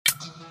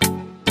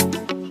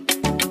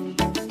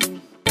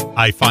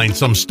I find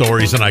some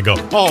stories and I go,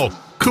 oh,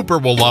 Cooper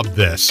will love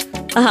this.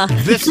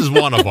 This is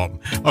one of them.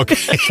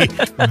 Okay.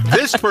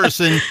 This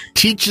person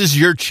teaches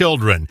your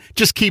children.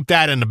 Just keep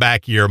that in the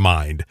back of your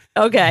mind.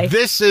 Okay.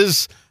 This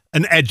is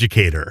an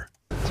educator.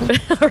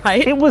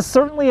 Right. It was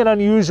certainly an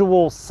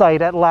unusual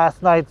sight at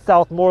last night's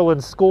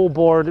Southmoreland School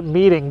Board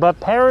meeting, but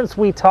parents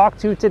we talked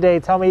to today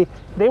tell me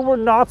they were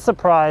not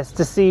surprised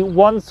to see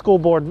one school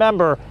board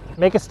member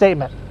make a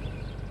statement.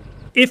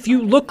 If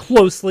you look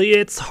closely,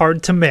 it's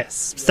hard to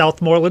miss.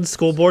 Southmoreland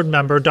School Board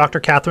member Dr.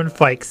 Catherine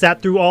Fike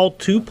sat through all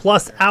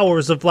 2+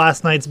 hours of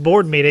last night's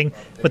board meeting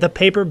with a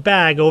paper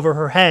bag over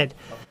her head.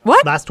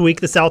 What? Last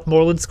week, the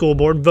Southmoreland School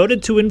Board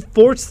voted to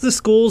enforce the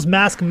school's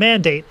mask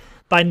mandate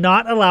by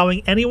not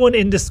allowing anyone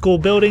into school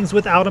buildings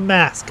without a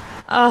mask.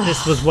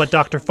 This was what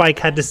Dr. Fike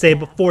had to say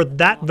before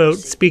that vote,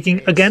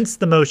 speaking against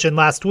the motion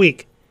last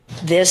week.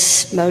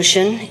 This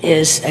motion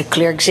is a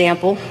clear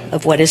example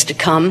of what is to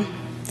come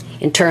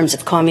in terms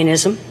of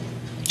communism.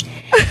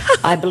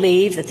 I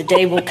believe that the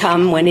day will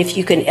come when if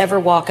you can ever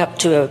walk up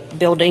to a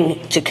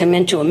building to come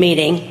into a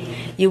meeting,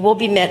 you will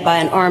be met by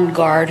an armed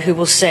guard who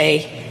will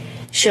say,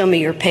 "Show me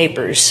your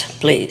papers,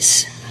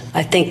 please."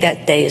 I think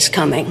that day is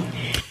coming.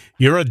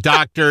 You're a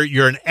doctor.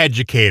 You're an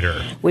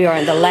educator. We are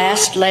in the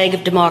last leg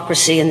of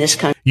democracy in this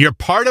country. You're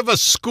part of a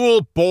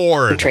school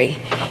board.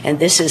 And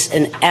this is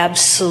an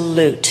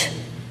absolute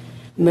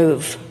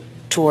move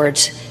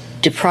towards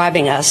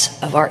depriving us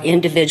of our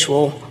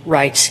individual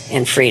rights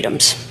and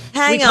freedoms.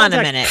 Hang on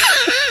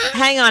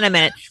a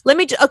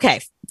minute.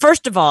 Okay.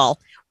 First of all,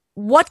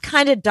 what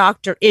kind of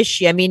doctor is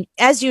she? I mean,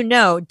 as you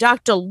know,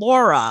 Dr.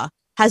 Laura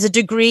has a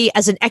degree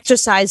as an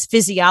exercise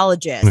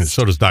physiologist. And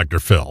so does Dr.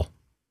 Phil.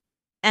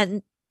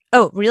 And,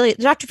 oh, really?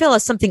 Dr. Phil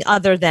is something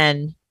other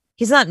than,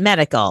 he's not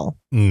medical.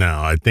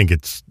 No, I think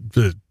it's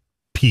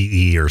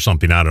PE or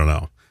something. I don't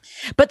know.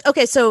 But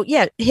okay, so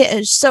yeah,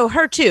 so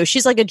her too.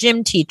 She's like a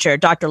gym teacher,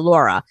 Dr.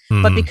 Laura.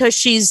 Mm-hmm. But because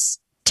she's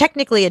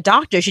technically a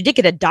doctor, she did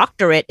get a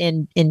doctorate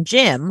in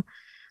gym,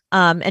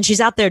 and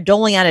she's out there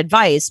doling out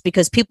advice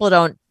because people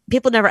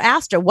never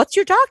asked her, "What's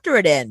your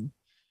doctorate in?"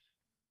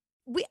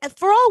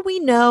 For all we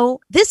know,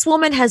 this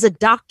woman has a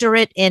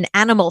doctorate in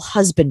animal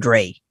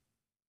husbandry.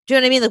 Do you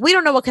know what I mean? Like, we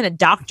don't know what kind of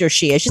doctor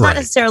she is. She's not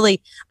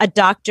necessarily a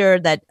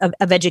doctor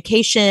of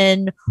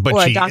education, but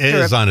or she a doctor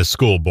is on a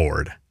school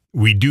board.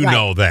 We do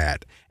know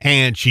that.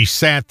 And she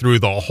sat through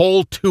the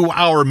whole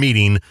 2-hour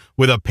meeting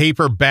with a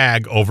paper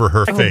bag over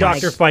her face.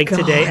 Dr. Fike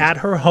today at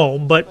her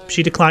home, but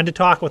she declined to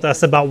talk with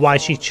us about why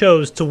she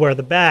chose to wear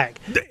the bag.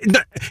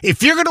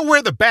 If you're going to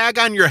wear the bag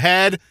on your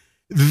head,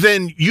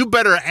 then you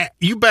better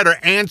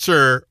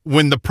answer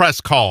when the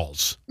press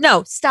calls.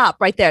 No, stop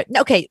right there.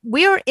 Okay,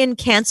 we're in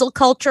cancel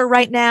culture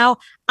right now.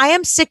 I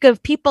am sick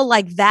of people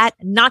like that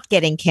not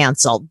getting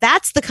canceled.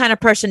 That's the kind of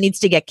person who needs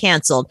to get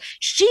canceled.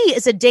 She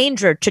is a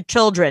danger to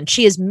children.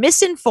 She is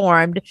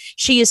misinformed.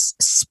 She is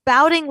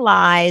spouting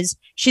lies.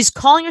 She's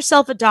calling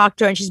herself a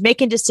doctor and she's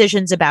making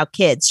decisions about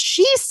kids.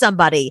 She's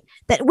somebody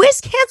that, where's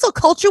cancel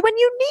culture when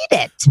you need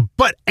it?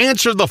 But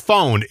answer the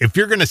phone. If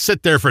you're going to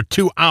sit there for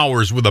 2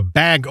 hours with a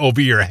bag over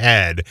your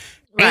head,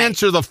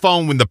 answer the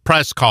phone when the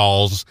press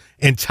calls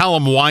and tell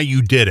them why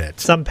you did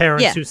it. Some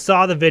parents who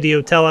saw the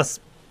video tell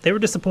us they were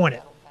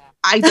disappointed.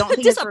 I don't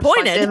think it's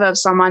reflective of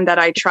someone that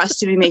I trust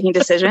to be making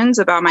decisions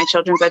about my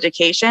children's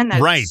education.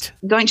 That's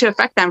going to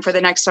affect them for the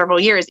next several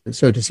years.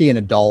 So to see an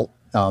adult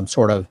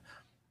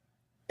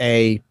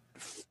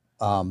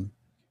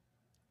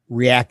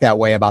react that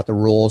way about the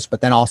rules, but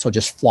then also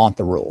just flaunt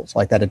the rules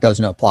like that, it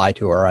doesn't apply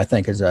to her, I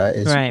think is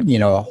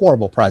a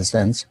horrible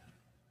precedence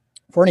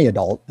for any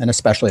adult and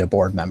especially a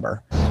board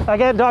member.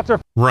 Again,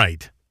 Dr.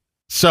 Right.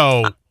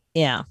 So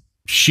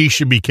she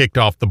should be kicked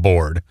off the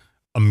board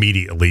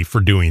immediately for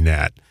doing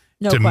that.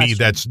 No to question. me,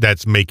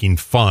 that's making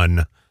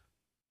fun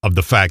of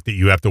the fact that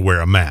you have to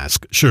wear a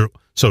mask. Sure.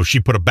 So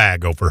she put a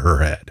bag over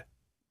her head.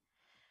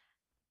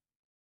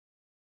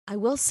 I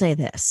will say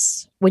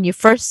this. When you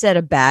first said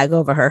a bag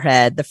over her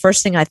head, the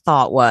first thing I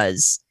thought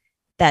was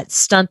that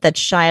stunt that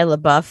Shia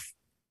LaBeouf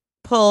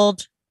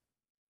pulled.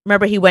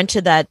 Remember, he went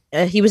to that,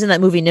 he was in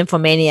that movie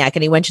Nymphomaniac,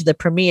 and he went to the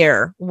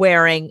premiere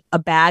wearing a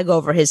bag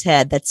over his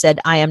head that said,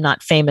 "I am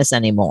not famous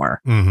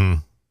anymore." Mm-hmm.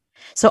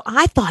 So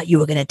I thought you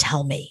were going to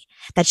tell me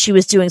that she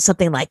was doing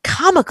something like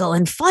comical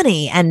and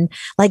funny and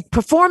like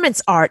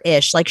performance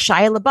art-ish, like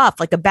Shia LaBeouf,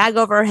 like a bag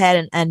over her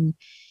head. And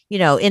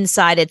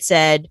inside it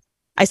said,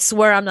 "I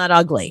swear I'm not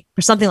ugly,"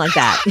 or something like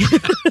that.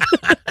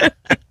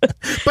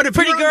 But if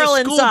Pretty you're girl on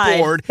the school inside.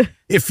 board,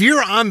 if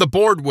you're on the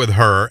board with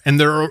her and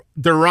they're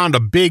around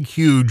a big,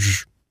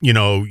 huge,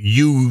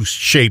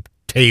 U-shaped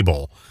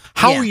table,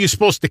 how are you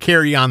supposed to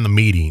carry on the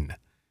meeting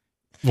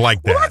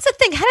like that? Well, that's the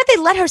thing. How did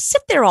they let her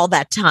sit there all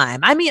that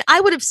time? I mean,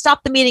 I would have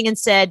stopped the meeting and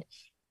said,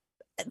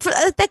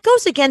 that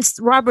goes against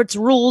Robert's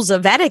rules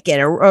of etiquette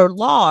or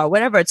law or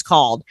whatever it's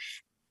called.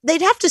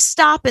 They'd have to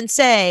stop and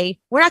say,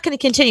 "We're not going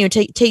to continue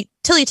till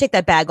you take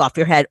that bag off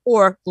your head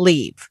or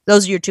leave."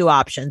 Those are your two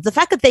options. The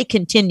fact that they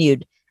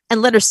continued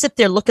and let her sit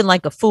there looking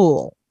like a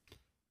fool.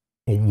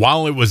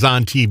 While it was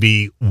on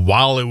TV,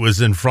 while it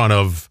was in front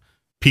of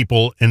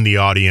people in the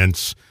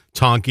audience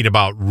talking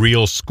about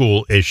real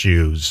school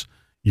issues,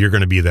 you're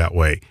going to be that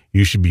way.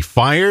 You should be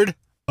fired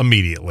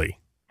immediately.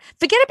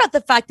 Forget about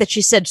the fact that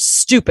she said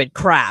stupid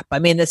crap. I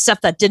mean, the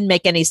stuff that didn't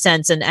make any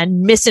sense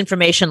and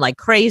misinformation like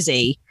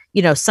crazy,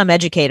 some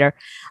educator.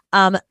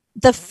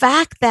 The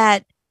fact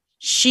that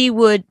she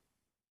would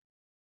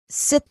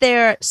sit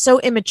there so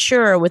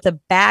immature with a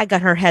bag on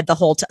her head the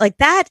whole time, like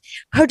that,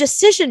 her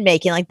decision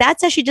making, like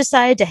that's how she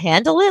decided to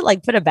handle it.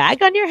 Like, put a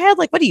bag on your head.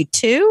 Like, what are you,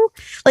 2?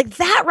 Like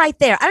that right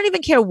there. I don't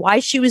even care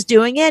why she was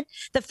doing it.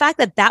 The fact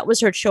that that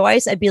was her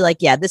choice, I'd be like,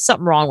 yeah, there's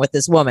something wrong with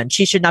this woman.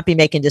 She should not be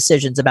making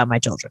decisions about my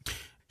children.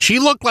 She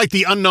looked like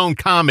the unknown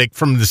comic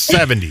from the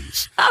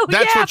 70s.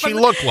 That's what she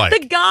looked like.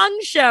 The Gong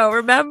Show,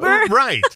 remember? Right.